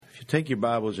Take your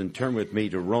Bibles and turn with me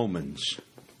to Romans.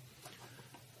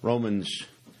 Romans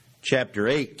chapter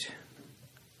 8.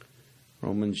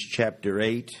 Romans chapter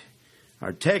 8.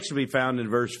 Our text will be found in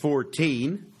verse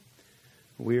 14.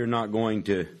 We are not going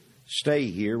to stay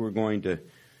here. We're going to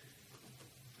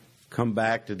come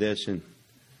back to this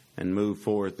and move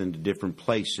forth into different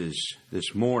places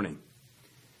this morning.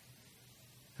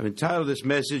 I've entitled this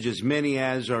message, As Many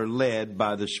As Are Led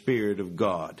by the Spirit of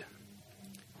God.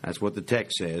 That's what the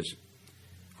text says.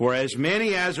 For as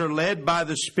many as are led by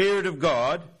the Spirit of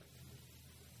God,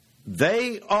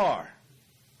 they are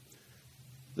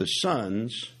the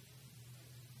sons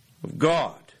of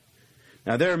God.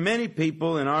 Now, there are many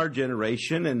people in our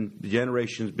generation and the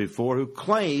generations before who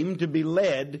claim to be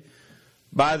led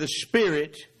by the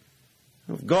Spirit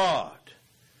of God.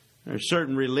 There are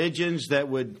certain religions that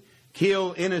would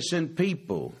kill innocent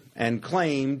people and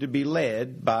claim to be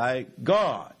led by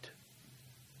God.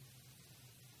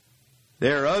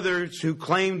 There are others who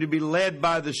claim to be led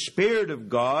by the Spirit of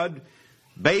God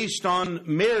based on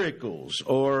miracles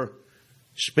or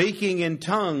speaking in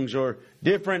tongues or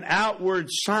different outward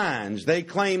signs. They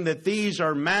claim that these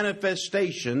are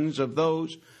manifestations of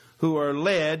those who are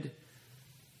led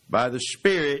by the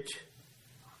Spirit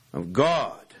of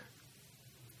God.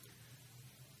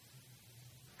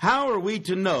 How are we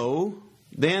to know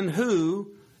then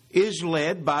who is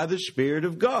led by the Spirit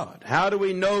of God? How do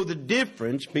we know the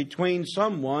difference between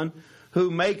someone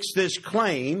who makes this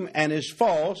claim and is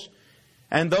false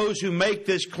and those who make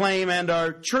this claim and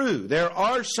are true? There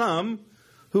are some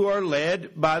who are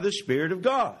led by the Spirit of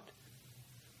God.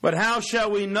 But how shall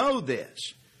we know this?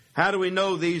 How do we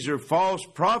know these are false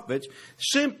prophets?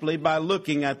 Simply by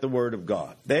looking at the Word of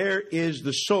God. There is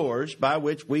the source by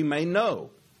which we may know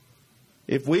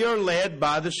if we are led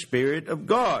by the Spirit of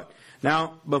God.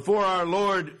 Now, before our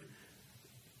Lord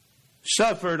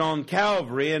suffered on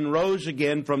Calvary and rose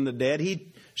again from the dead,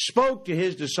 He spoke to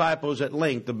His disciples at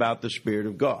length about the Spirit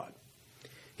of God.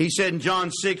 He said in John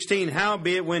 16,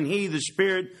 Howbeit when He, the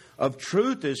Spirit of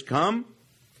truth, is come,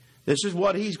 this is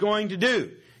what He's going to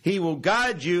do. He will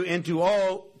guide you into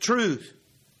all truth.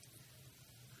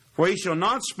 For He shall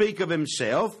not speak of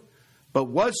Himself, but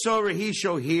whatsoever He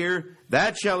shall hear,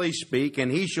 that shall He speak,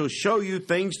 and He shall show you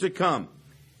things to come.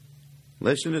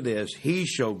 Listen to this. He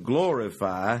shall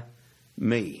glorify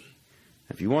me.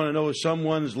 If you want to know if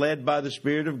someone's led by the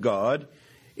Spirit of God,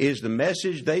 is the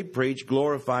message they preach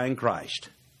glorifying Christ?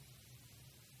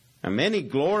 And many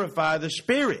glorify the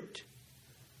Spirit.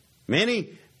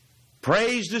 Many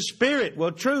praise the Spirit.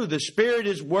 Well, true, the Spirit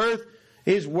is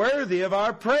worthy of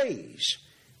our praise.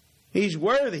 He's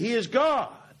worthy. He is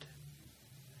God.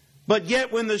 But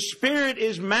yet when the Spirit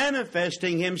is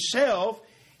manifesting Himself,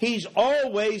 He's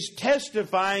always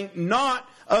testifying not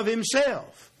of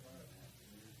Himself.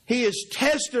 He is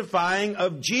testifying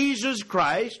of Jesus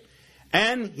Christ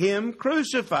and Him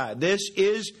crucified. This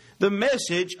is the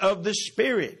message of the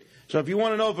Spirit. So if you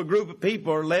want to know if a group of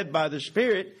people are led by the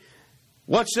Spirit,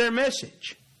 what's their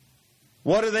message?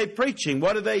 What are they preaching?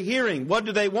 What are they hearing? What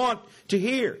do they want to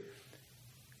hear?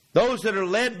 Those that are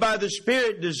led by the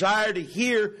Spirit desire to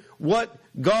hear what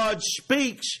God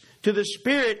speaks to the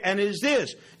Spirit, and it is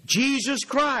this: Jesus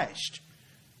Christ.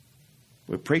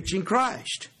 We're preaching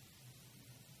Christ.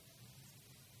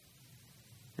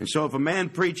 And so if a man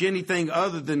preach anything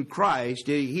other than Christ,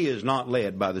 he is not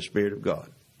led by the Spirit of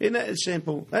God. Isn't that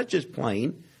simple? That's just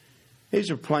plain. These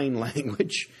are plain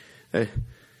language.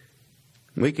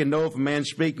 We can know if a man's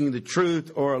speaking the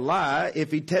truth or a lie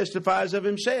if he testifies of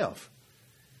himself.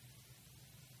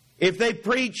 If they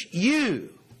preach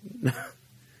you,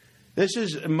 this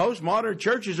is, most modern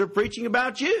churches are preaching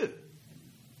about you.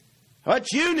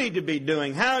 What you need to be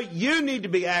doing, how you need to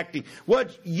be acting,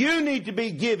 what you need to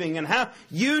be giving, and how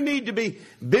you need to be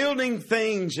building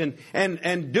things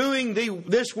and doing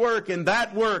this work and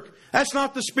that work. That's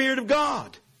not the Spirit of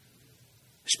God.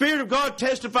 The Spirit of God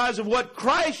testifies of what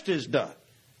Christ has done.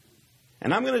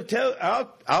 And I'm going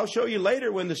to I'll show you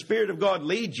later when the Spirit of God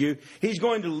leads you, He's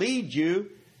going to lead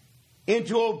you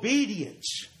into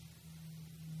obedience.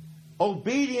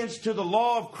 Obedience to the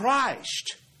law of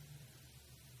Christ.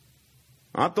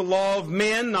 Not the law of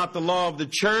men, not the law of the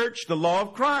church, the law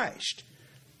of Christ.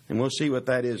 And we'll see what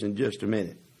that is in just a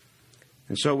minute.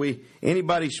 And so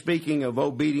anybody speaking of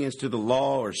obedience to the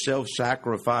law or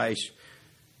self-sacrifice,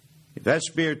 if that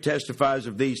Spirit testifies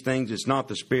of these things, it's not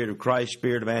the Spirit of Christ,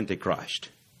 Spirit of Antichrist.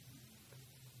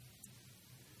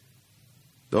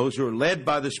 Those who are led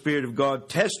by the Spirit of God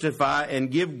testify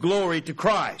and give glory to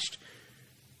Christ,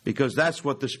 because that's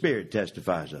what the Spirit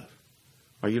testifies of.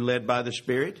 Are you led by the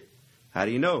Spirit? How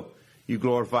do you know? You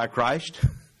glorify Christ.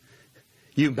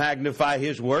 You magnify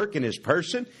His work and His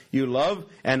person. You love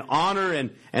and honor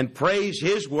and praise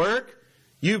His work.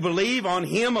 You believe on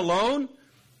Him alone.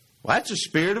 Well, that's a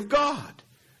Spirit of God.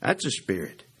 That's a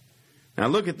Spirit. Now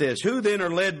look at this. Who then are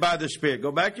led by the Spirit?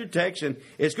 Go back to your text and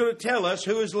it's going to tell us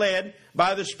who is led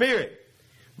by the Spirit.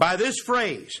 By this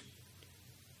phrase.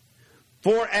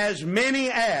 For as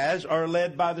many as are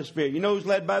led by the Spirit. You know who's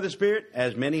led by the Spirit?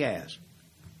 As many as.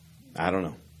 I don't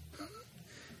know.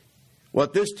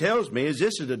 What this tells me is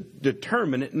this is a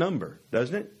determinate number,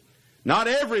 doesn't it? Not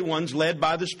everyone's led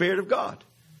by the Spirit of God.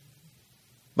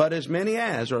 But as many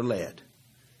as are led.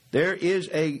 There is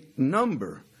a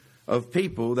number of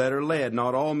people that are led.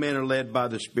 Not all men are led by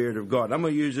the Spirit of God. I'm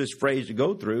going to use this phrase to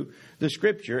go through the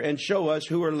Scripture and show us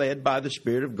who are led by the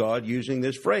Spirit of God using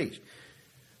this phrase.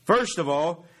 First of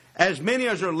all, as many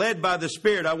as are led by the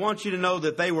Spirit, I want you to know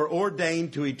that they were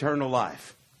ordained to eternal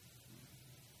life.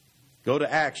 Go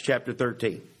to Acts chapter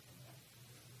 13.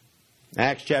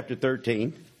 Acts chapter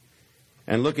 13.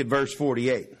 And look at verse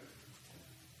 48.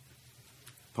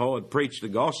 Paul had preached the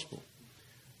gospel.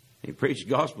 He preached the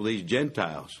gospel to these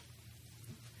Gentiles.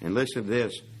 And listen to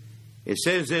this. It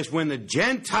says this, when the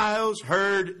Gentiles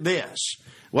heard this.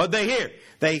 What did they hear?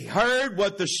 They heard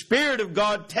what the Spirit of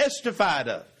God testified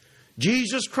of.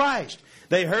 Jesus Christ.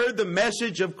 They heard the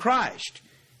message of Christ.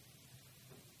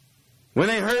 When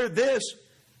they heard this,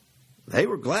 they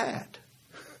were glad.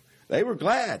 They were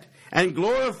glad. And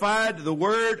glorified the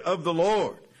word of the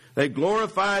Lord. They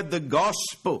glorified the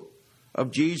gospel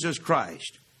of Jesus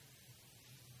Christ.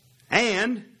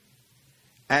 And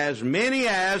as many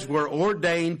as were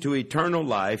ordained to eternal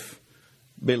life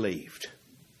believed.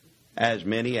 As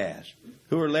many as.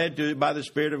 Who are led to by the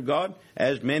Spirit of God?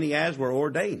 As many as were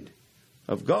ordained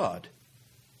of God.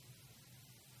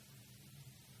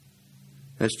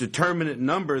 This determinate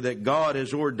number that God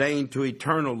has ordained to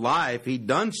eternal life, He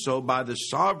done so by the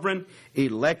sovereign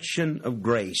election of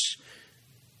grace.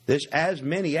 This as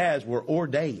many as were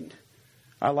ordained.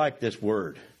 I like this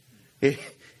word.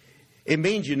 It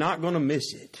means you're not going to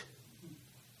miss it.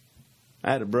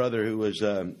 I had a brother who was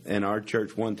in our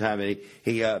church one time. And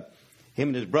him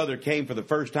and his brother came for the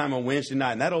first time on Wednesday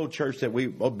night. And that old church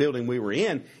building we were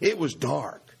in, it was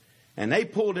dark. And they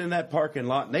pulled in that parking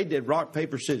lot and they did rock,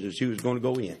 paper, scissors. Who was going to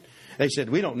go in? They said,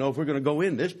 we don't know if we're going to go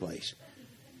in this place.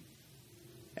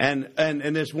 And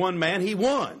this one man, he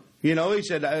won. You know, he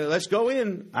said, let's go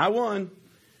in. I won.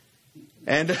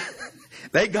 And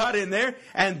they got in there.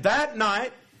 And that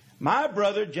night, my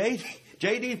brother,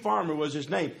 J.D. Farmer was his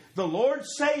name. The Lord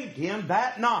saved him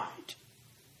that night.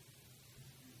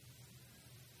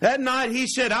 That night he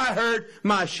said, I heard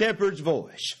my shepherd's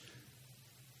voice.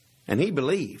 And he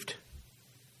believed.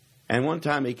 And one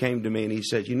time he came to me and he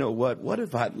said, you know what? What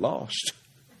if I'd lost?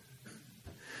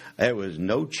 There was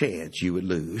no chance you would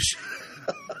lose.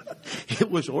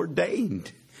 It was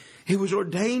ordained. It was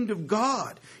ordained of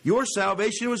God. Your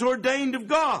salvation was ordained of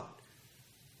God.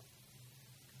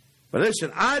 But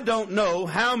listen, I don't know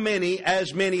how many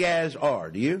as are.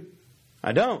 Do you?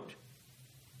 I don't.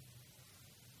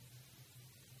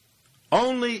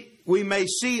 We may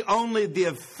see only the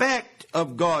effect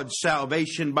of God's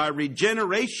salvation by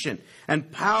regeneration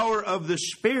and power of the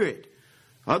Spirit.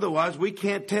 Otherwise, we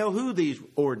can't tell who these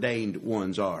ordained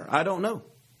ones are. I don't know.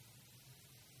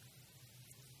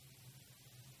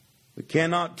 We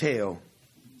cannot tell.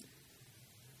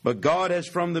 But God has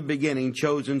from the beginning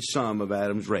chosen some of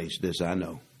Adam's race. This I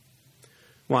know.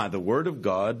 Why? The Word of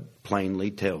God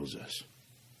plainly tells us.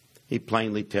 He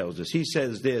plainly tells us. He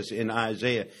says this in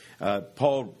Isaiah.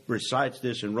 Paul recites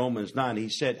this in Romans 9. He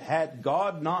said, had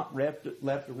God not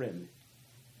left a remnant,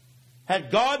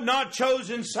 had God not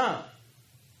chosen some,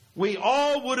 we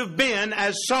all would have been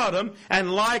as Sodom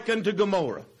and like unto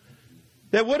Gomorrah.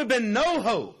 There would have been no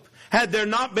hope had there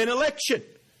not been election.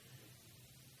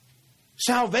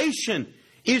 Salvation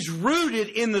is rooted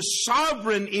in the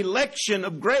sovereign election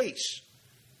of grace.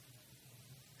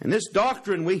 And this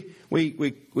doctrine,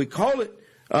 we call it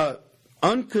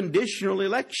unconditional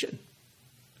election.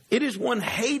 It is one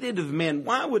hated of men.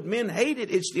 Why would men hate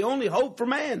it? It's the only hope for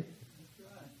man.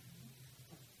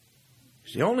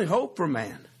 It's the only hope for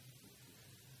man.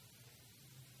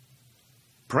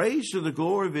 Praise to the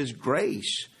glory of His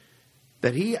grace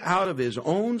that He, out of His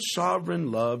own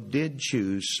sovereign love, did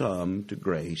choose some to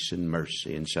grace and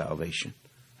mercy and salvation.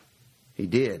 He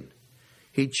did.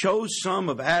 He chose some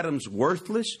of Adam's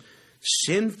worthless,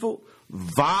 sinful,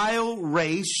 vile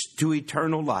race to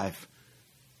eternal life.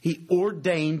 He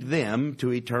ordained them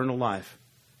to eternal life.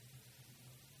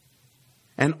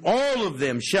 And all of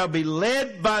them shall be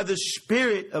led by the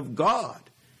Spirit of God.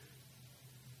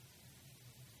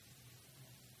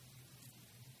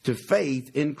 to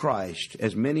faith in Christ,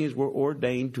 as many as were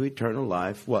ordained to eternal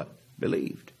life, what?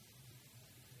 Believed.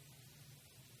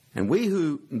 And we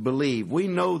who believe, we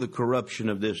know the corruption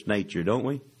of this nature, don't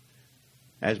we?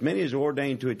 As many as are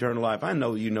ordained to eternal life. I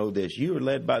know you know this. You are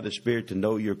led by the Spirit to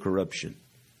know your corruption.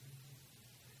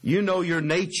 You know your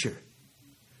nature.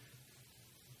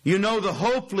 You know the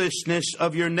hopelessness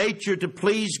of your nature to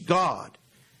please God.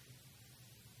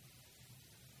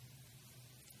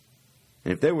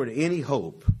 And if there were any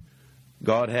hope,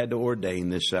 God had to ordain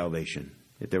this salvation.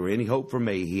 If there were any hope for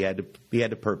me, He had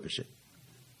to purpose it.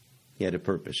 He had to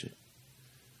purpose it.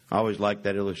 I always liked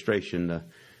that illustration.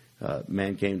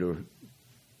 Man came to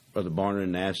Brother Barner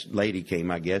and asked, lady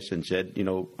came, I guess, and said, you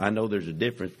know, I know there's a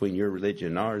difference between your religion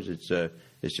and ours.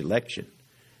 It's election.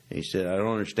 And he said, I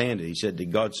don't understand it. He said,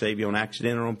 did God save you on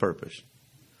accident or on purpose?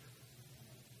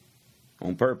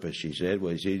 On purpose, she said.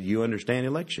 Well, he said, you understand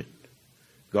election.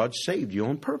 God saved you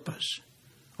on purpose.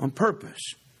 On purpose.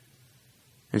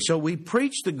 And so we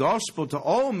preach the gospel to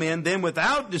all men, then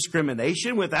without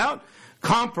discrimination, without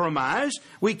compromise.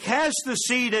 We cast the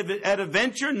seed at a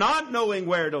venture, not knowing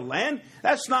where to land.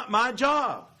 That's not my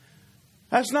job.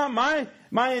 That's not my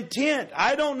intent.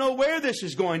 I don't know where this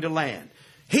is going to land.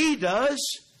 He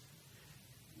does.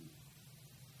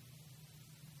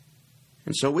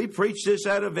 And so we preach this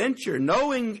at a venture,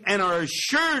 knowing and are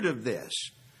assured of this,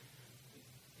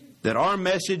 that our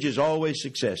message is always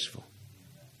successful.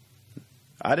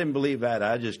 I didn't believe that.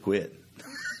 I just quit.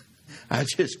 I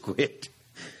just quit.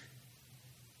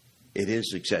 It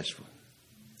is successful.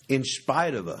 In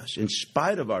spite of us, in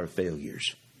spite of our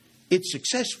failures, it's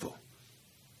successful.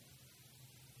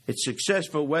 It's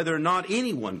successful whether or not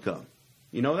anyone come.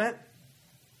 You know that?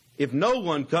 If no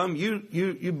one come,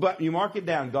 you mark it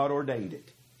down. God ordained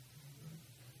it.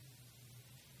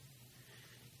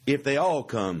 If they all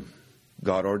come,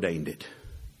 God ordained it.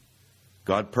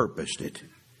 God purposed it.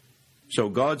 So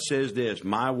God says this,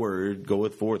 my word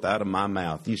goeth forth out of my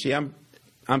mouth. You see,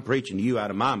 I'm preaching to you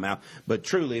out of my mouth, but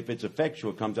truly, if it's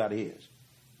effectual, it comes out of His.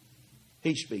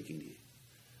 He's speaking to you.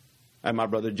 And my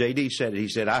brother J.D. said it. He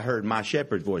said, I heard my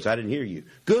shepherd's voice. I didn't hear you.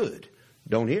 Good.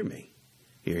 Don't hear me.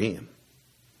 Hear Him.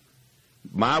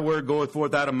 My word goeth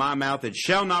forth out of my mouth. It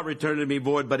shall not return to me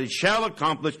void, but it shall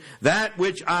accomplish that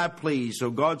which I please. So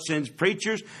God sends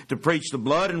preachers to preach the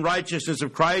blood and righteousness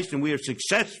of Christ, and we are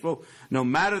successful no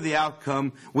matter the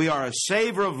outcome. We are a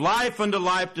savor of life unto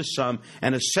life to some,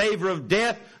 and a savor of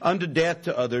death unto death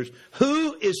to others.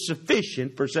 Who is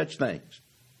sufficient for such things?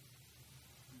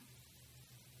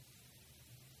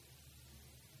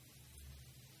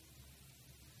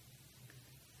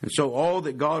 And so all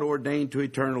that God ordained to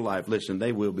eternal life, listen,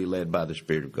 they will be led by the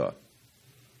Spirit of God.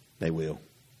 They will.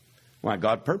 Why?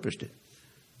 God purposed it.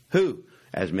 Who?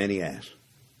 As many as.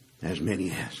 As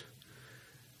many as.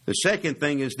 The second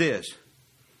thing is this.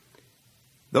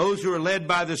 Those who are led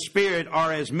by the Spirit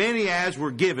are as many as were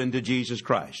given to Jesus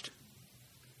Christ.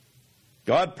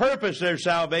 God purposed their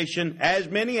salvation as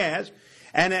many as,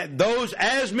 and those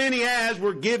as many as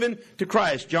were given to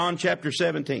Christ. John chapter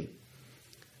 17.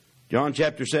 John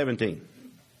chapter 17.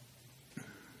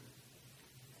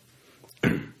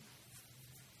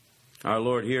 Our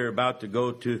Lord here about to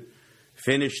go to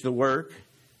finish the work.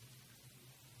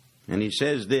 And He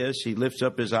says this. He lifts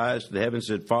up His eyes to the heavens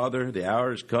and said, Father, the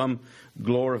hour has come.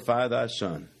 Glorify Thy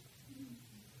Son,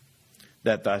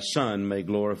 that Thy Son may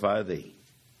glorify Thee.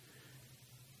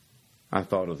 I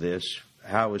thought of this.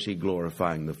 How was He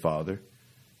glorifying the Father?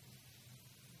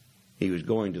 He was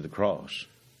going to the cross.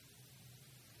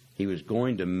 He was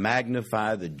going to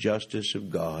magnify the justice of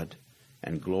God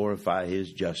and glorify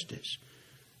His justice,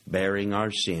 bearing our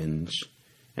sins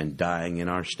and dying in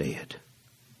our stead.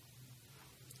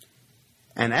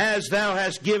 And as Thou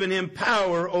hast given Him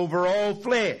power over all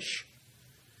flesh,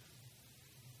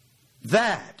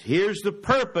 that, here's the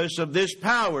purpose of this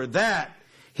power, that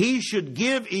He should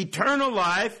give eternal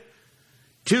life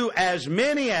to as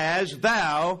many as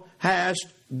Thou hast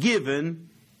given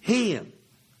Him.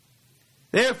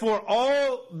 Therefore,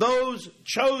 all those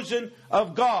chosen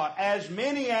of God, as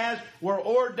many as were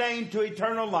ordained to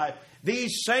eternal life,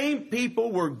 these same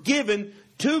people were given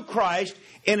to Christ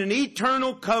in an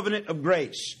eternal covenant of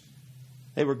grace.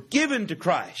 They were given to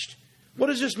Christ. What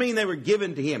does this mean they were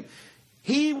given to Him?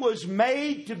 He was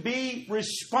made to be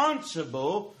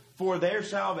responsible for their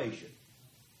salvation.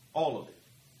 All of it.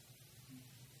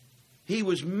 He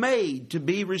was made to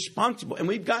be responsible. And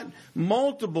we've got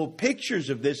multiple pictures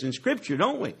of this in Scripture,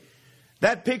 don't we?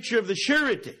 That picture of the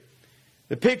surety.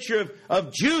 The picture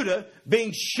of Judah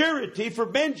being surety for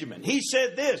Benjamin. He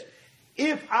said this,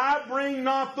 if I bring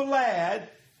not the lad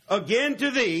again to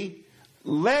thee,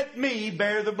 let me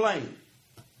bear the blame.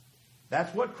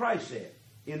 That's what Christ said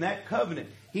in that covenant.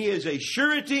 He is a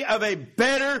surety of a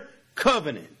better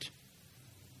covenant.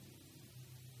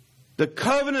 The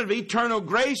covenant of eternal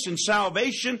grace and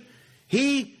salvation,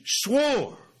 He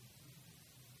swore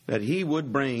that He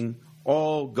would bring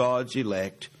all God's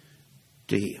elect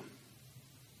to Him.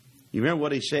 You remember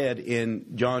what He said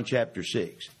in John chapter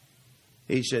 6?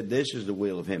 He said, this is the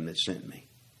will of Him that sent me.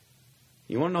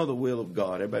 You want to know the will of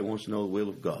God? Everybody wants to know the will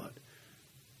of God.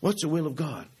 What's the will of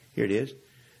God? Here it is.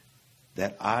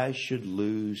 That I should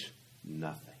lose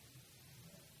nothing.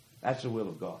 That's the will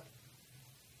of God.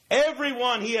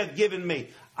 Everyone He hath given me,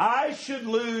 I should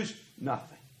lose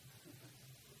nothing.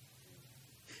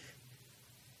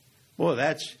 Boy,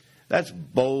 that's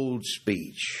bold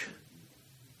speech.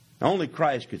 Only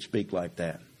Christ could speak like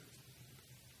that.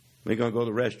 We're going to go to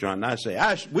the restaurant, and I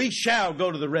say, we shall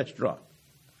go to the restaurant.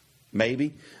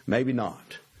 Maybe, maybe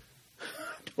not. I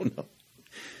don't know.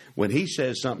 When He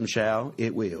says something shall,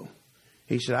 it will.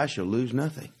 He said, I shall lose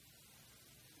nothing.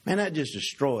 Man, that just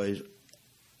destroys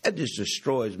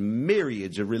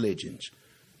myriads of religions.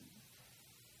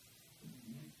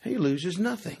 He loses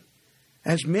nothing.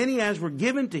 As many as were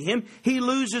given to Him, He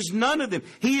loses none of them.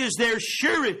 He is their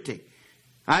surety.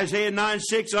 Isaiah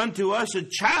 9:6, unto us a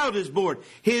child is born.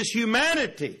 His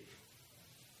humanity.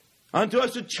 Unto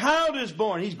us a child is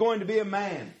born. He's going to be a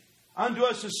man. Unto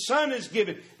us a son is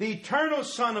given. The eternal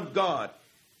Son of God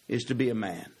is to be a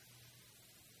man.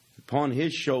 Upon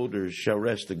His shoulders shall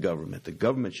rest the government. The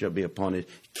government shall be upon His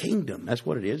kingdom. That's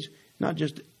what it is. Not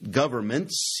just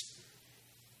governments.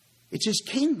 It's His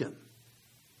kingdom.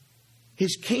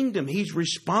 His kingdom, He's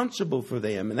responsible for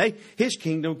them. And His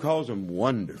kingdom calls them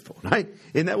wonderful. Right?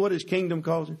 Isn't that what His kingdom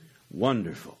calls them?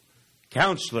 Wonderful.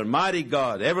 Counselor, mighty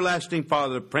God, everlasting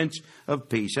Father, Prince of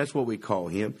Peace. That's what we call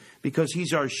Him, because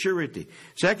He's our surety.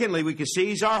 Secondly, we can see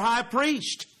He's our high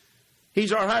priest.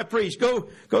 He's our high priest. Go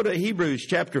to Hebrews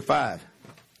chapter 5.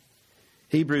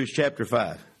 Hebrews chapter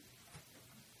 5.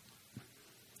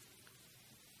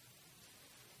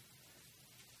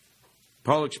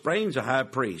 Paul explains a high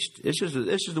priest. This is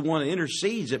the one that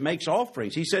intercedes, that makes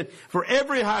offerings. He said, for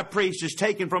every high priest is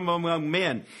taken from among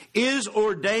men, is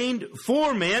ordained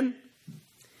for men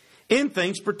in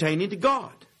things pertaining to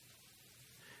God,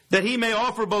 that he may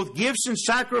offer both gifts and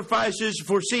sacrifices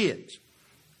for sins,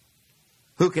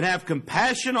 who can have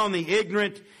compassion on the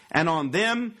ignorant and on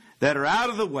them that are out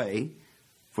of the way,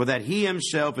 for that he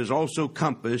himself is also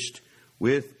compassed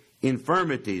with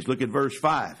infirmities. Look at verse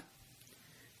 5.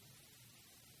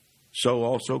 So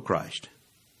also Christ.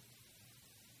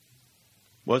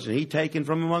 Wasn't he taken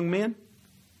from among men?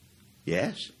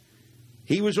 Yes.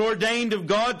 He was ordained of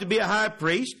God to be a high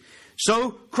priest.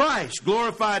 So Christ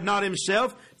glorified not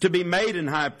himself to be made an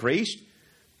high priest,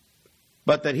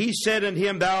 but that he said unto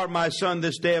him, Thou art my son,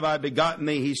 this day have I begotten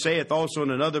thee. He saith also in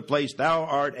another place, Thou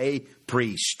art a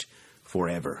priest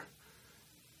forever.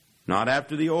 Not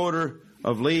after the order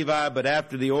of Levi, but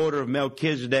after the order of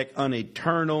Melchizedek, an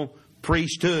eternal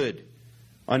priesthood,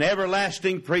 an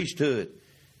everlasting priesthood.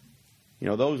 You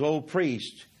know, those old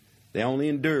priests, they only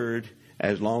endured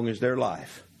as long as their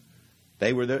life.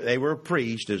 They were a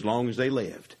priest as long as they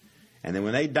lived. And then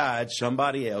when they died,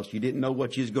 somebody else, you didn't know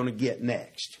what you was going to get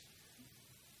next.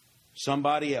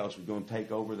 Somebody else was going to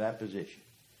take over that position.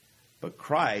 But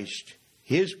Christ,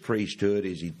 his priesthood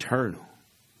is eternal.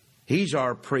 He's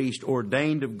our priest,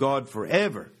 ordained of God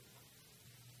forever,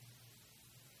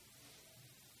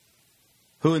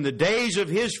 who in the days of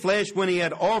his flesh, when he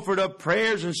had offered up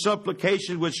prayers and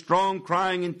supplications with strong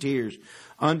crying and tears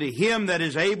unto him that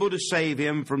is able to save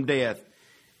him from death,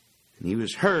 and he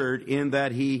was heard in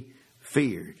that he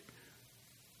feared.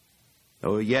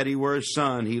 Though yet he were a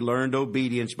son, he learned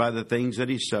obedience by the things that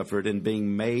he suffered, and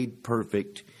being made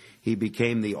perfect, he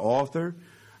became the author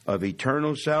of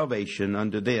eternal salvation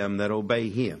unto them that obey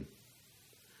him,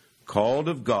 called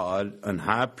of God an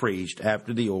high priest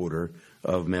after the order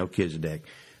of Melchizedek.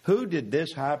 Who did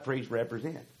this high priest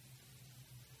represent?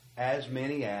 As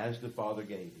many as the Father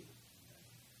gave him.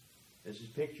 This is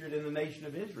pictured in the nation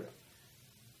of Israel.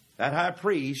 That high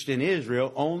priest in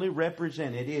Israel only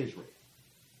represented Israel.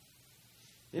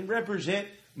 Didn't represent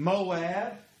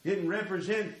Moab. Didn't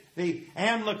represent the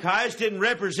Amalekites. Didn't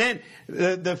represent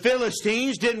the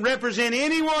Philistines. Didn't represent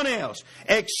anyone else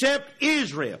except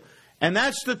Israel. And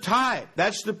that's the type.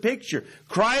 That's the picture.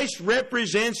 Christ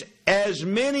represents as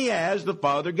many as the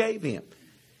Father gave him.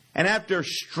 And after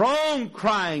strong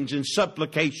cryings and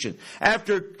supplication,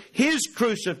 after his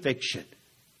crucifixion,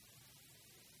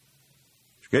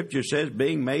 Scripture says,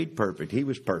 being made perfect. He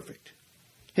was perfect.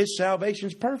 His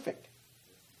salvation's perfect.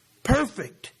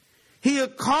 Perfect. He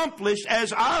accomplished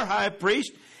as our high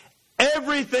priest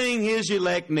everything His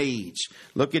elect needs.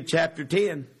 Look at chapter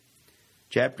 10.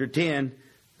 Chapter 10,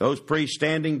 those priests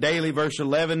standing daily, verse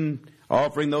 11,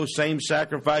 offering those same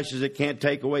sacrifices that can't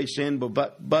take away sin,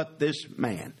 but this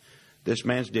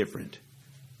man's different.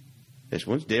 This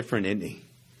one's different, isn't he?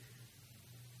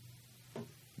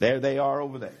 There they are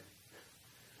over there.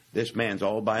 This man's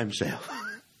all by himself.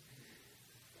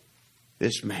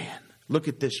 This man. Look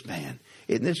at this man.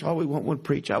 Isn't this all we want one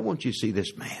preach? I want you to see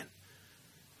this man.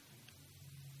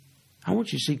 I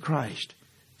want you to see Christ.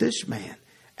 This man.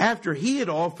 After He had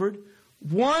offered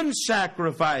one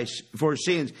sacrifice for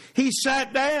sins, He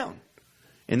sat down.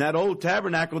 In that old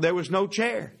tabernacle, there was no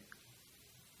chair.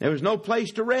 There was no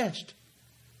place to rest.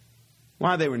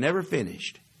 Why? They were never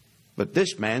finished. But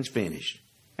this man's finished.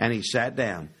 And He sat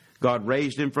down. God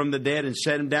raised Him from the dead and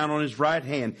set Him down on His right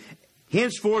hand.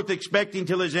 Henceforth expecting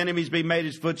till His enemies be made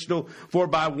His footstool. For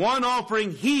by one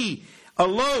offering He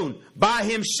alone by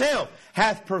Himself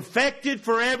hath perfected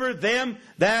forever them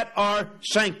that are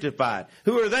sanctified.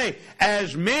 Who are they?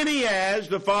 As many as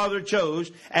the Father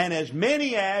chose, and as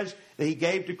many as He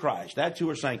gave to Christ. That's who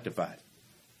are sanctified.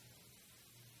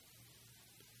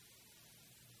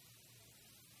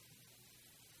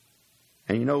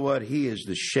 And you know what? He is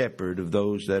the shepherd of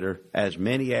those that are, as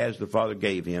many as the Father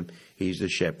gave Him, He's the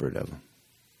shepherd of them.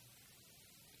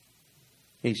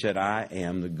 He said, I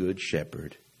am the good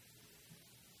shepherd.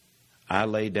 I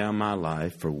lay down my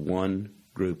life for one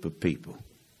group of people.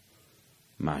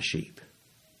 My sheep.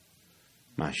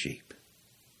 My sheep.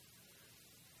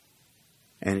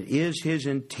 And it is His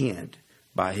intent,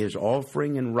 by His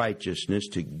offering and righteousness,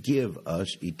 to give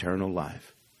us eternal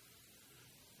life.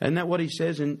 Isn't that what He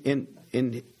says in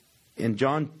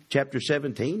John chapter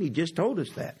 17? He just told us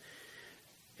that.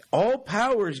 All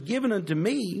power is given unto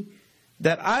me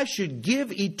that I should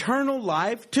give eternal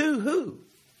life to who?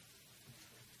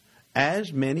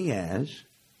 As many as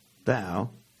Thou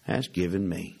hast given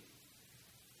me.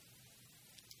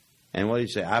 And what did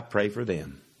He say? I pray for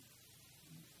them.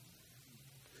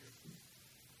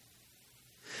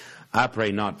 I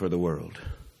pray not for the world,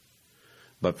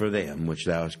 but for them which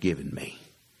Thou hast given me.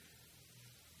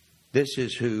 This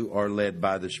is who are led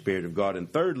by the Spirit of God.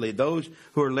 And thirdly, those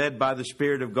who are led by the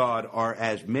Spirit of God are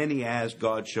as many as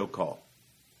God shall call.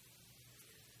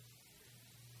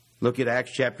 Look at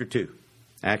Acts chapter 2.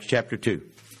 Acts chapter 2.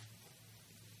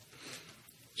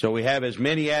 So we have as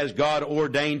many as God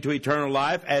ordained to eternal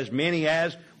life, as many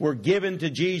as were given to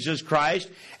Jesus Christ,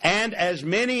 and as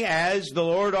many as the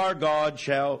Lord our God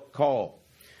shall call.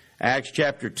 Acts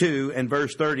chapter 2 and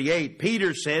verse 38,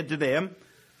 Peter said to them,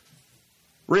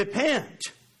 Repent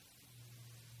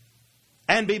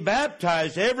and be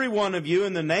baptized, every one of you,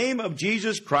 in the name of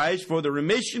Jesus Christ for the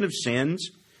remission of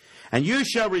sins, and you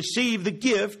shall receive the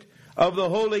gift of the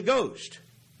Holy Ghost.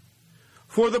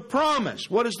 For the promise,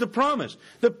 what is the promise?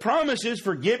 The promise is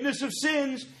forgiveness of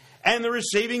sins and the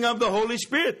receiving of the Holy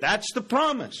Spirit. That's the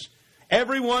promise.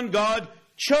 Everyone God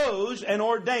chose and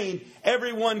ordained,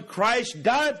 everyone Christ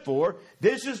died for,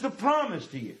 this is the promise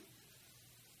to you.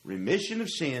 Remission of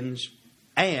sins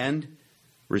and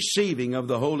receiving of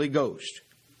the Holy Ghost.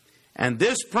 And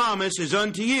this promise is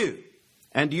unto you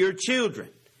and to your children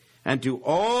and to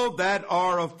all that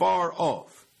are afar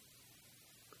off.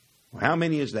 Well, how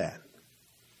many is that?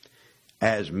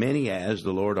 As many as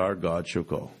the Lord our God shall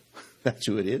call. That's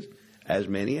who it is. As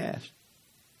many as.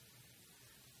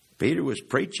 Peter was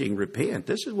preaching, repent.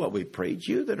 This is what we preach.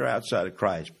 You that are outside of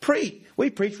Christ, we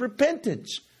preach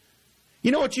repentance.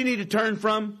 You know what you need to turn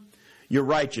from? Your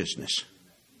righteousness.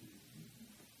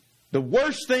 The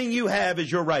worst thing you have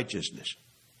is your righteousness.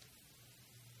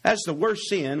 That's the worst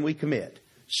sin we commit.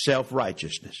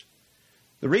 Self-righteousness.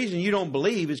 The reason you don't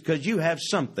believe is because you have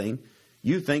something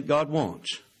you think God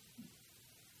wants.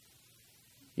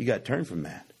 You got to turn from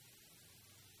that.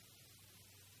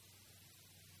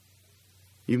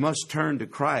 You must turn to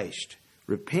Christ.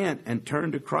 Repent and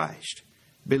turn to Christ.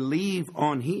 Believe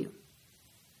on Him.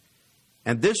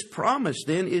 And this promise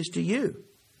then is to you.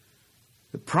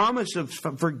 The promise of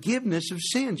forgiveness of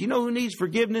sins. You know who needs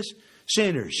forgiveness?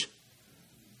 Sinners.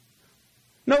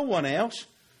 No one else.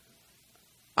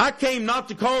 I came not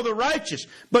to call the righteous,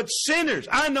 but sinners.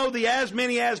 I know the as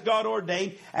many as God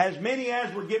ordained, as many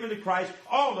as were given to Christ,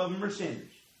 all of them are sinners.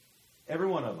 Every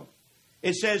one of them.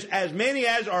 It says, as many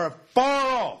as are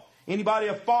far off. Anybody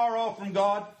afar off from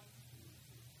God?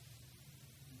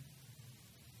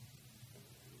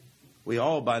 We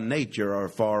all by nature are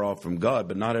far off from God,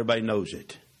 but not everybody knows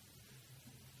it.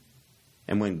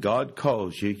 And when God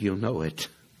calls you, you'll know it.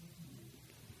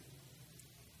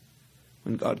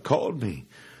 When God called me,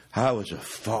 I was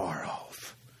afar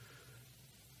off.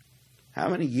 How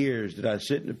many years did I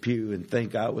sit in the pew and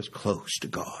think I was close to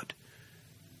God?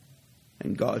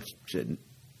 And God said,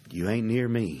 you ain't near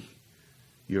me.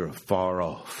 You're afar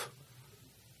off.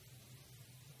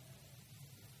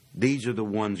 These are the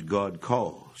ones God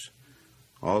calls.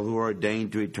 All who are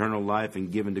ordained to eternal life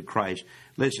and given to Christ.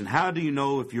 Listen, how do you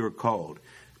know if you're called?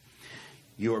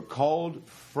 You are called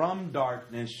from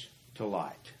darkness to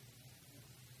light.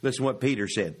 Listen what Peter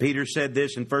said. Peter said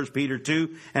this in 1 Peter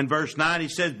 2 and verse 9. He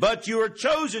says, but you are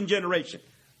chosen generation.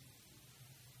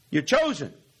 You're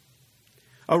chosen.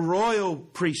 A royal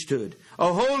priesthood,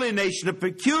 a holy nation, a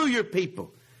peculiar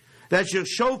people, that shall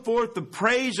show forth the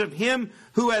praise of him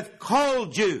who hath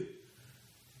called you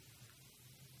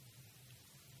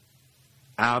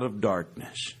out of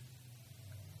darkness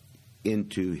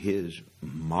into his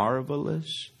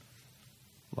marvelous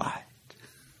light.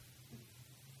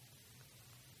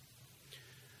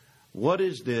 What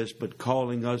is this but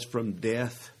calling us from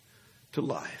death to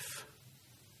life?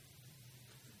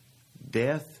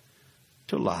 Death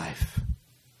to life.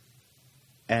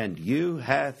 And you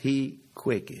hath he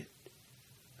quickened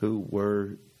who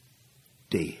were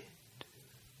dead.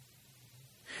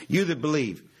 You that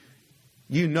believe,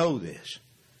 you know this.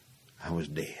 I was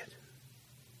dead.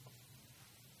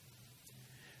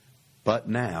 But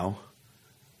now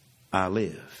I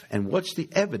live. And what's the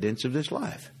evidence of this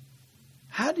life?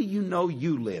 How do you know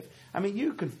you live? I mean,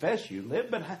 you confess you live,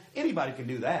 but anybody can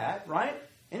do that, right?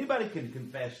 Anybody can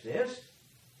confess this.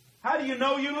 How do you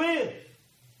know you live?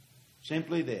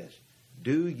 Simply this.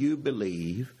 Do you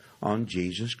believe on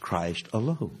Jesus Christ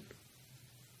alone?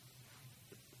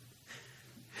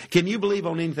 Can you believe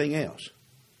on anything else?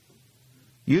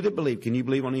 You that believe, can you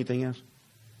believe on anything else?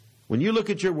 When you look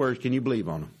at your words, can you believe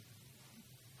on them?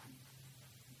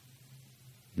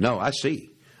 No, I see.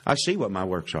 I see what my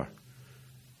works are.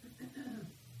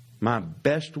 My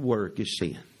best work is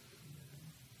sin.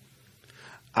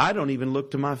 I don't even look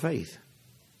to my faith.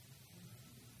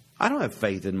 I don't have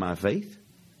faith in my faith.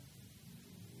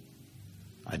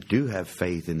 I do have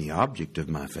faith in the object of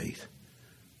my faith,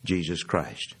 Jesus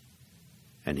Christ,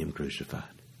 and him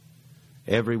crucified.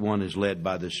 Everyone is led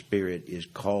by the Spirit is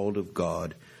called of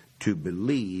God to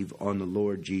believe on the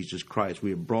Lord Jesus Christ.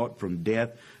 We are brought from death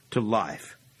to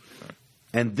life.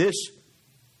 And this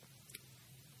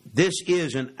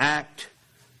is an act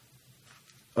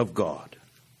of God.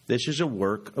 This is a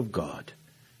work of God.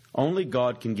 Only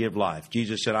God can give life.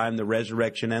 Jesus said, I am the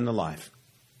resurrection and the life.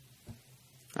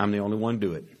 I'm the only one to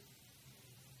do it.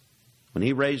 When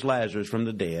he raised Lazarus from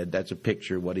the dead, that's a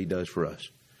picture of what he does for us.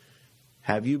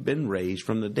 Have you been raised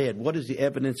from the dead? What is the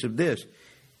evidence of this?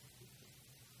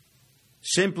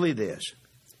 Simply this.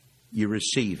 You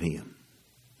receive him.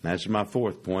 That's my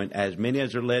fourth point. As many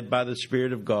as are led by the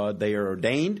Spirit of God, they are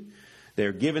ordained.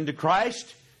 They're given to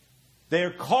Christ.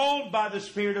 They're called by the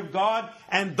Spirit of God.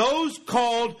 And those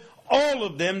called, all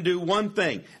of them do one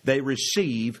thing. They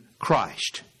receive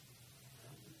Christ.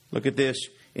 Look at this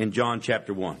in John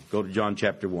chapter 1. Go to John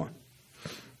chapter 1.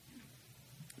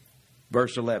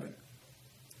 Verse 11.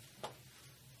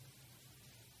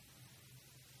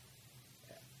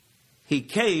 He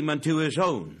came unto his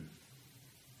own,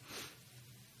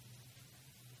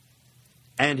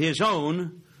 and his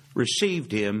own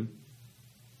received him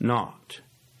not.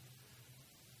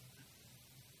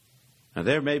 Now,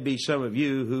 there may be some of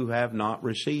you who have not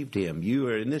received him. You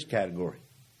are in this category.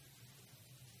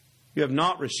 You have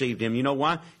not received him. You know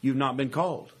why? You've not been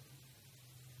called.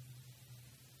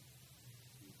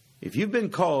 If you've been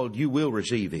called, you will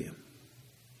receive him.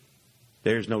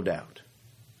 There's no doubt.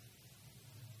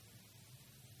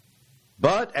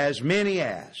 But as many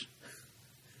as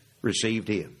received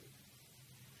him,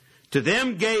 to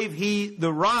them gave he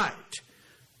the right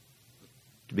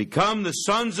to become the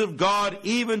sons of God,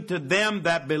 even to them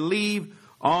that believe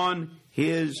on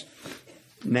his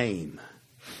name.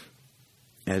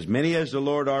 As many as the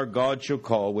Lord our God shall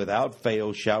call, without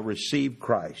fail shall receive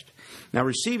Christ. Now,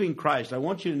 receiving Christ, I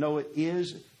want you to know it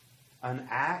is an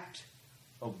act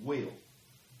of will.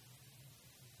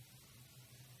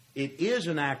 It is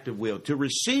an act of will. To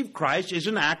receive Christ is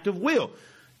an act of will,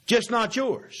 just not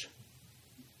yours.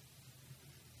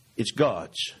 It's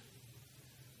God's.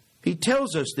 He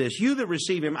tells us this. You that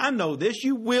receive him, I know this,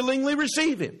 you willingly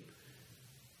receive him.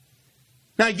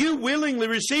 Now, you willingly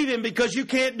receive him because you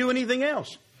can't do anything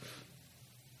else.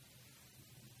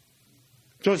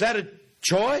 So is that a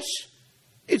choice?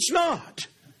 It's not.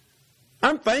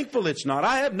 I'm thankful it's not.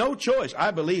 I have no choice.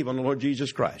 I believe on the Lord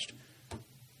Jesus Christ.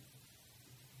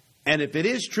 And if it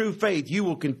is true faith, you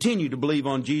will continue to believe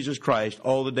on Jesus Christ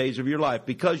all the days of your life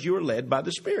because you are led by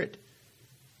the Spirit.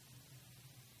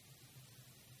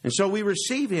 And so we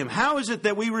receive Him. How is it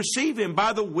that we receive Him?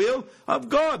 By the will of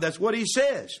God. That's what He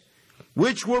says.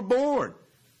 Which were born,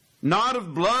 not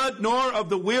of blood, nor of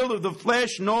the will of the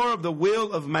flesh, nor of the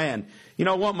will of man. You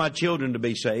know, I want my children to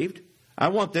be saved. I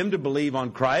want them to believe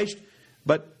on Christ,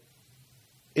 but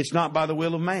it's not by the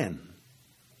will of man.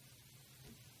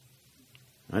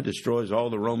 That destroys all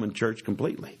the Roman Church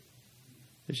completely.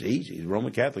 It's easy. The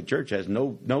Roman Catholic Church has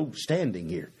no standing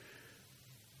here.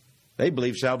 They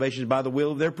believe salvation is by the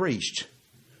will of their priest.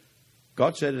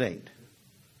 God said it ain't.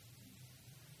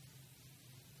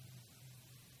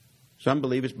 Some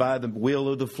believe it's by the will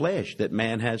of the flesh, that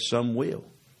man has some will,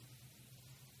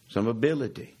 some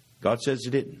ability. God says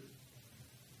it isn't.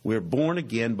 We're born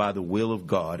again by the will of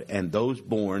God, and those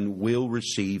born will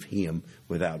receive Him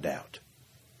without doubt.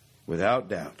 Without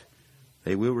doubt.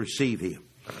 They will receive Him.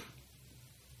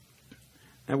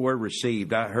 That word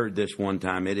received, I heard this one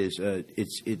time. If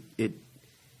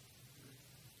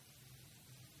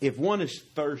one is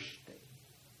thirsty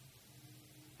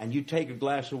and you take a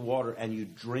glass of water and you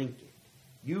drink it,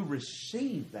 you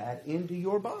receive that into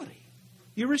your body.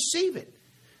 You receive it.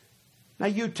 Now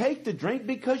you take the drink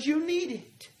because you need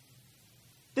it.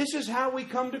 This is how we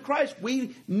come to Christ.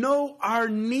 We know our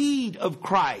need of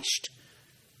Christ.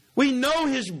 We know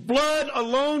His blood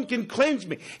alone can cleanse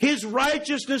me. His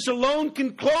righteousness alone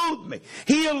can clothe me.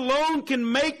 He alone can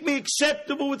make me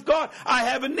acceptable with God. I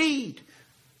have a need.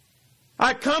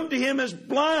 I come to Him as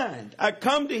blind. I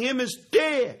come to Him as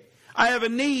dead. I have a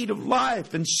need of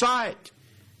life and sight.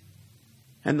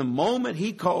 And the moment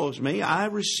He calls me, I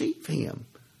receive Him.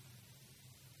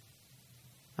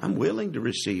 I'm willing to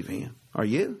receive Him. Are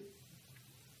you?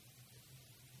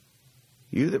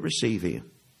 You that receive Him.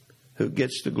 Who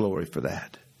gets the glory for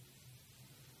that?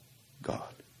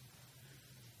 God.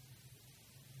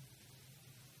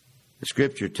 The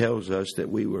Scripture tells us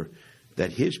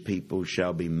that His people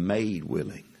shall be made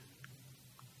willing.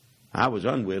 I was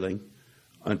unwilling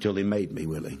until He made me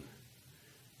willing.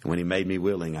 And when He made me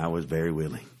willing, I was very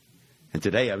willing. And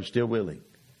today I'm still willing.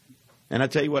 And I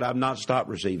tell you what, I've not stopped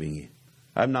receiving Him.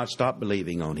 I've not stopped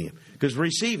believing on Him. Because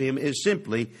receive Him is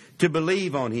simply to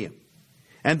believe on Him.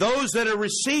 And those that have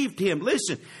received Him,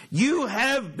 listen, you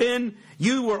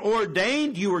were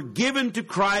ordained, you were given to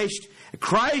Christ.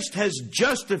 Christ has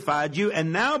justified you,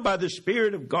 and now by the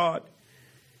Spirit of God,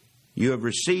 you have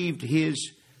received His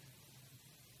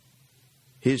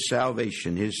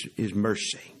salvation, His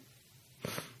mercy.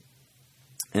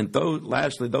 And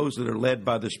lastly, those that are led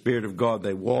by the Spirit of God,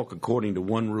 they walk according to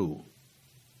one rule.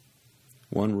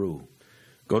 One rule.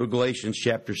 Go to Galatians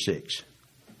chapter 6.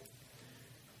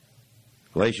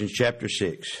 Galatians chapter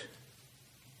 6.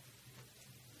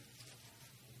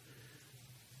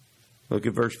 Look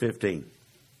at verse 15.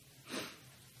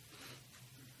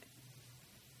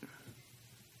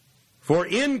 For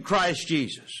in Christ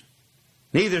Jesus,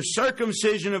 neither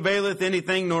circumcision availeth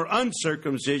anything, nor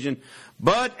uncircumcision,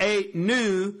 but a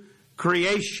new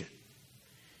creation.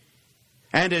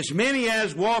 And as many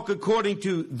as walk according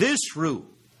to this rule,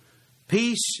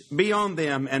 peace be on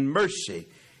them and mercy,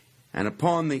 and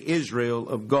upon the Israel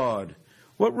of God.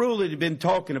 What rule had he been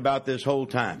talking about this whole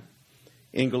time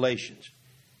in Galatians?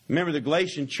 Remember the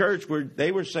Galatian church where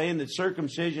they were saying that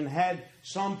circumcision had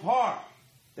some part.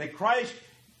 That Christ,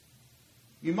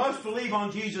 you must believe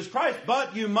on Jesus Christ,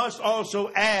 but you must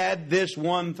also add this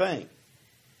one thing.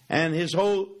 And his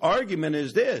whole argument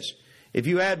is this. If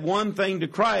you add one thing to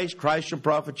Christ, Christ shall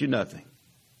profit you nothing.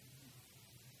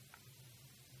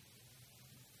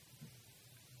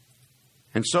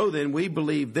 And so then we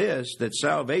believe this, that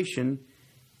salvation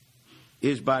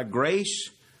is by grace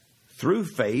through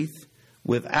faith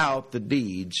without the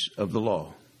deeds of the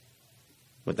law,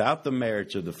 without the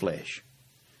merits of the flesh.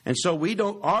 And so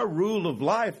our rule of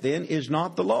life then is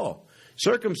not the law.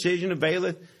 Circumcision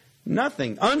availeth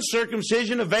nothing.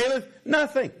 Uncircumcision availeth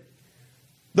nothing.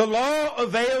 The law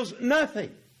avails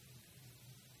nothing.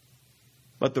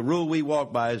 But the rule we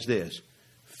walk by is this: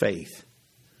 faith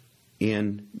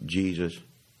in Jesus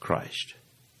Christ.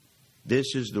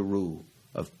 This is the rule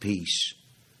of peace.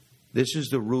 This is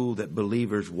the rule that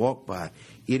believers walk by.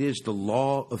 It is the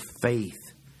law of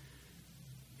faith.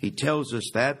 He tells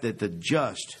us that the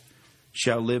just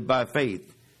shall live by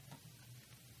faith.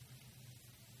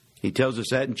 He tells us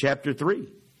that in chapter 3.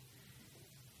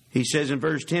 He says in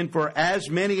verse 10, for as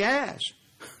many as.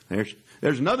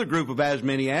 There's another group of as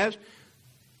many as.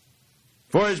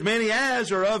 For as many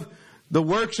as are of the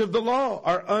works of the law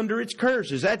are under its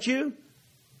curse. Is that you?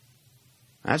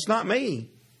 That's not me.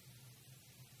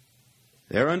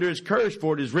 They're under his curse,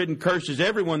 for it is written, curses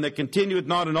everyone that continueth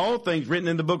not in all things written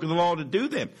in the book of the law to do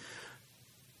them.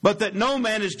 But that no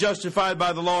man is justified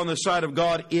by the law in the sight of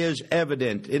God is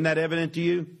evident. Isn't that evident to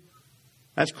you?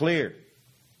 That's clear.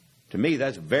 To me,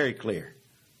 that's very clear.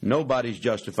 Nobody's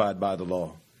justified by the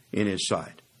law in His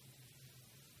sight.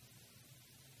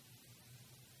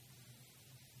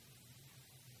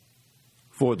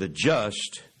 For the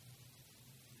just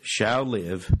shall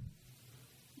live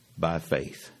by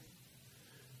faith.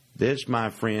 This, my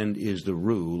friend, is the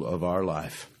rule of our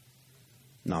life,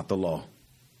 not the law.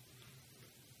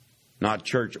 Not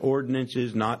church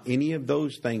ordinances, not any of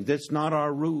those things. That's not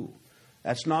our rule.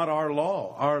 That's not our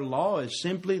law. Our law is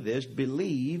simply this: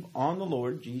 believe on the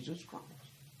Lord Jesus Christ.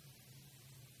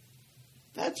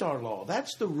 That's our law.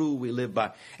 That's the rule we live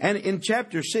by. And in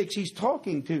chapter 6, he's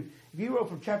talking to, if you wrote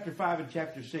from chapter 5 and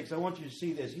chapter 6, I want you to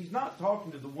see this. He's not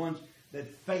talking to the ones that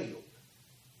failed.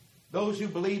 Those who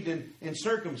believed in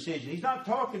circumcision. He's not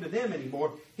talking to them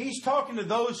anymore. He's talking to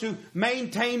those who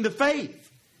maintain the faith.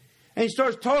 And he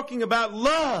starts talking about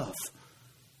love,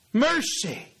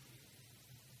 mercy.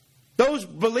 Those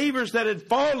believers that had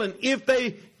fallen, if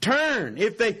they turn,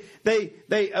 if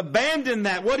they abandon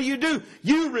that, what do?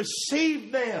 You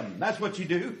receive them. That's what you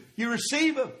do. You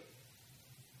receive them.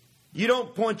 You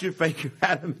don't point your finger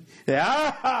at them.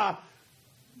 Say,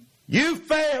 you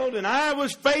failed and I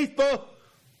was faithful.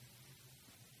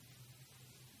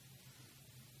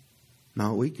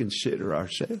 No, we consider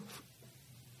ourselves.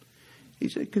 He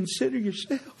said, consider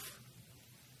yourself.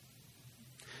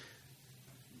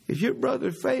 If your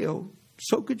brother failed,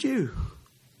 so could you.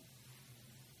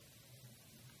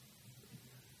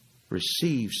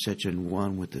 Receive such an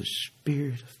one with the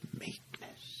spirit of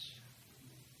meekness.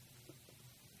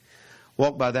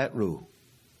 Walk by that rule.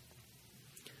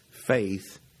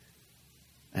 Faith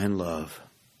and love.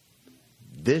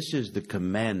 This is the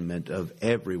commandment of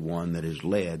everyone that is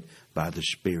led by the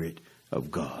Spirit of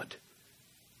God.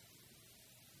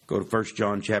 Go to 1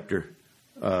 John chapter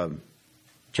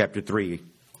 3.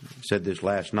 I said this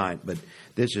last night, but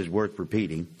this is worth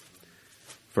repeating.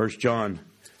 1 John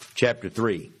chapter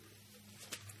 3.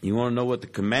 You want to know what the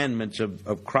commandments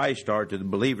of Christ are to the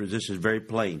believers? This is very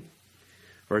plain.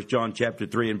 1 John chapter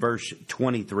 3 and verse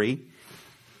 23.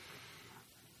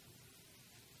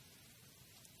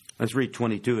 Let's read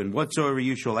 22. And whatsoever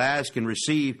you shall ask and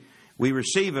receive, we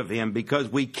receive of Him, because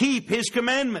we keep His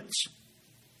commandments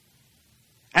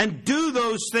and do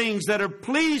those things that are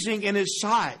pleasing in His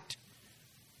sight.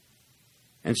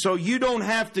 And so you don't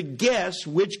have to guess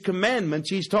which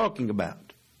commandments He's talking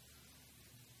about.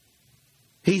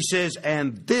 He says,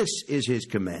 and this is His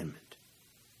commandment,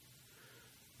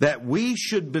 that we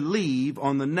should believe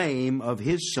on the name of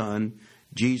His Son,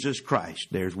 Jesus Christ.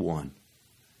 There's one.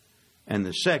 And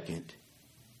the second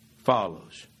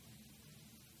follows.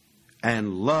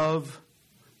 And love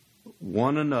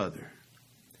one another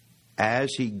as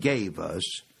He gave us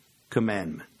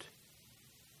commandment.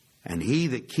 And he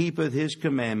that keepeth His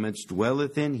commandments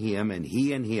dwelleth in Him, and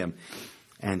He in him.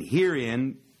 And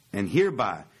herein and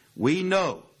hereby we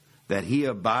know that He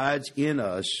abides in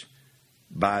us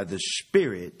by the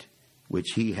Spirit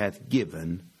which He hath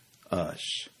given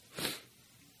us.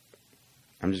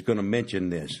 I'm just going to mention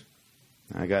this.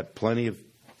 I got plenty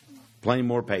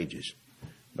more pages,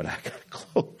 but I got to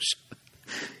close.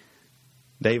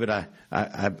 David,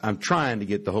 I'm trying to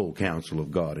get the whole counsel of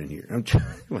God in here. I'm trying,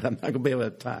 but I'm not going to be able to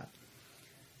have time.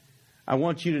 I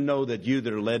want you to know that you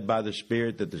that are led by the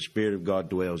Spirit, that the Spirit of God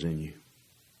dwells in you.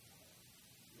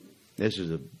 This is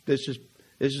the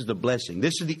blessing.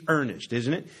 This is the earnest,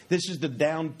 isn't it? This is the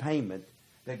down payment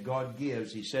that God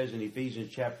gives. He says in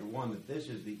Ephesians chapter 1 that this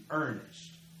is the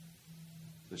earnest.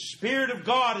 The Spirit of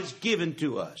God is given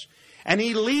to us. And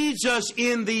He leads us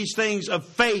in these things of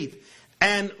faith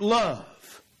and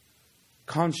love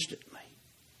constantly.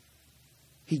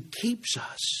 He keeps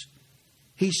us.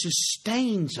 He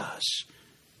sustains us.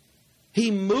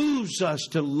 He moves us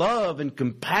to love and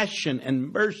compassion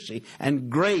and mercy and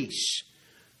grace.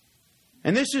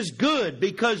 And this is good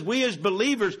because we as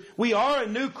believers, we are a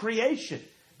new creation.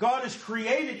 God has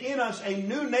created in us a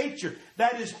new nature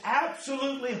that is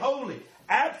absolutely holy,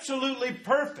 absolutely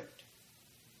perfect,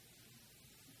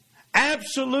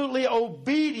 absolutely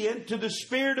obedient to the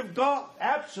Spirit of God.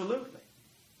 Absolutely.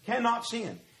 Cannot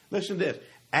sin. Listen to this.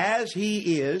 As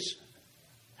He is,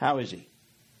 how is He?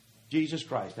 Jesus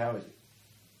Christ, how is He?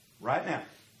 Right now,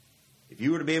 if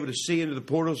you were to be able to see into the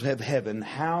portals of heaven,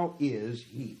 how is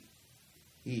He?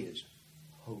 He is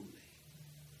holy.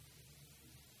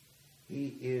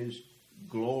 He is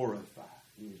glorified.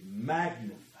 He is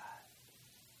magnified.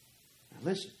 Now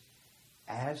listen,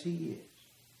 as He is,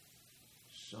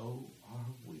 so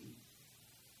are we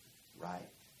right.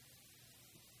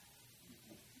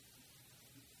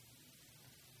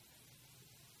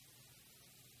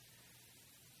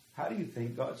 How do you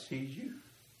think God sees you?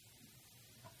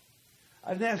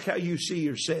 I didn't ask how you see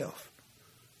yourself.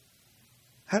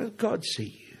 How does God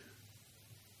see you?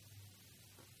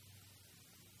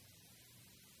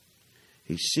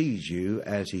 He sees you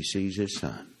as He sees His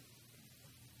Son.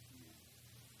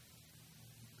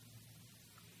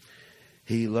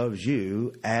 He loves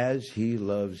you as He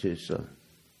loves His Son.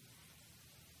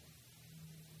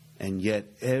 And yet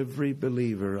every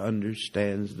believer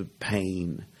understands the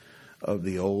pain of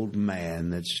the old man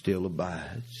that still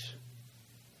abides.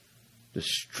 The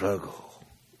struggle.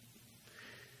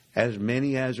 As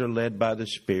many as are led by the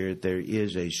Spirit, there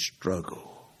is a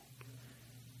struggle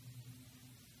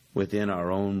within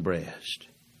our own breast.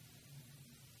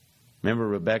 Remember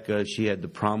Rebekah, she had the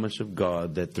promise of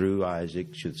God that through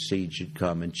Isaac the seed should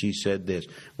come. And she said this,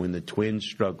 when the twins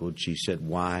struggled, she said,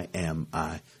 "Why am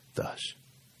I thus?"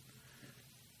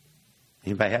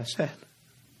 Anybody ask that?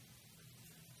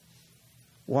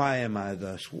 Why am I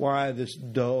thus? Why this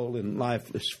dull and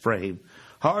lifeless frame?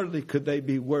 Hardly could they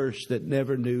be worse that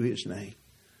never knew His name.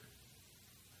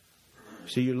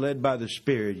 See, you're led by the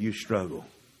Spirit, you struggle.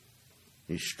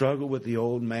 You struggle with the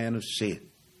old man of sin.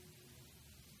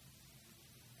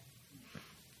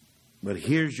 But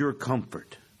here's your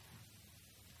comfort.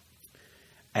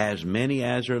 As many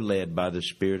as are led by the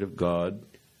Spirit of God,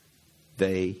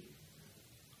 they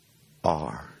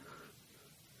are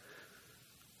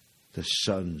the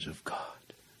sons of God.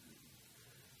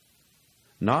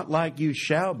 Not like you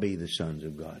shall be the sons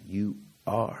of God. You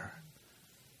are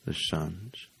the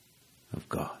sons of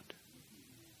God.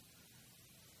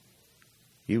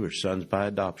 You were sons by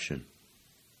adoption.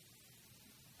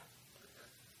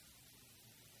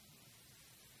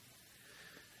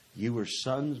 You were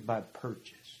sons by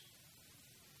purchase.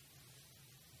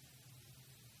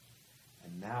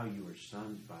 And now you are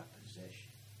sons by possession.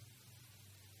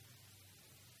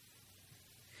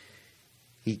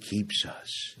 He keeps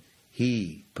us.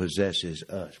 He possesses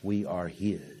us. We are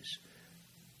His.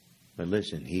 But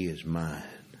listen, He is mine.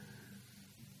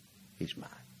 He's mine.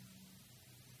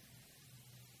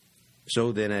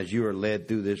 So then, as you are led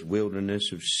through this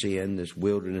wilderness of sin, this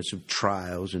wilderness of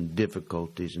trials and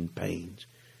difficulties and pains,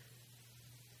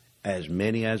 as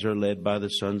many as are led by the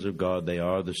sons of God, they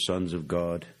are the sons of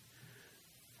God.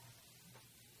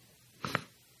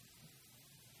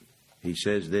 He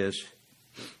says this,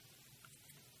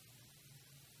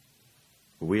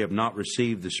 "We have not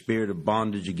received the spirit of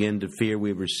bondage again to fear. We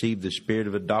have received the spirit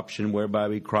of adoption, whereby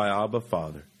we cry, Abba,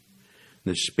 Father.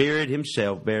 The Spirit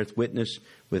Himself beareth witness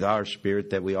with our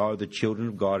spirit that we are the children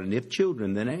of God, and if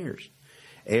children, then heirs.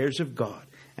 Heirs of God,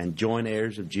 and joint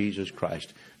heirs of Jesus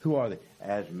Christ." Who are they?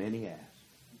 As many as.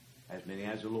 As many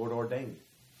as the Lord ordained.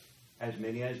 As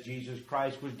many as Jesus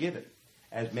Christ was given.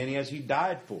 As many as He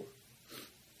died for.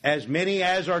 As many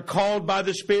as are called by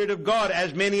the Spirit of God.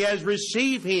 As many as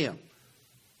receive Him.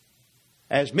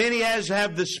 As many as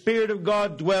have the Spirit of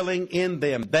God dwelling in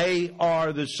them. They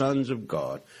are the sons of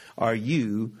God. Are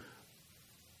you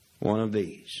one of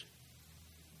these?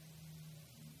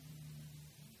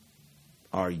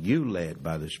 Are you led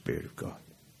by the Spirit of God?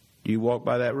 Do you walk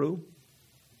by that rule?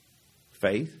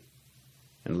 Faith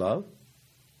and love?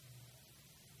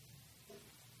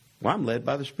 Well, I'm led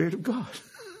by the Spirit of God.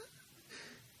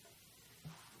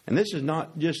 And this is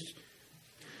not just,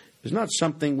 it's not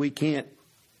something we can't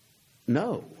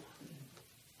know.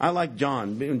 I like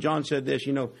John. When John said this,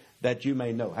 you know, that you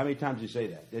may know. How many times does he say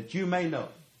that? That you may know.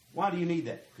 Why do you need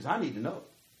that? Because I need to know.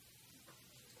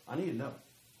 I need to know.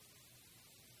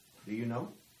 Do you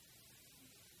know?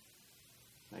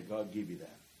 May God give you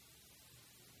that.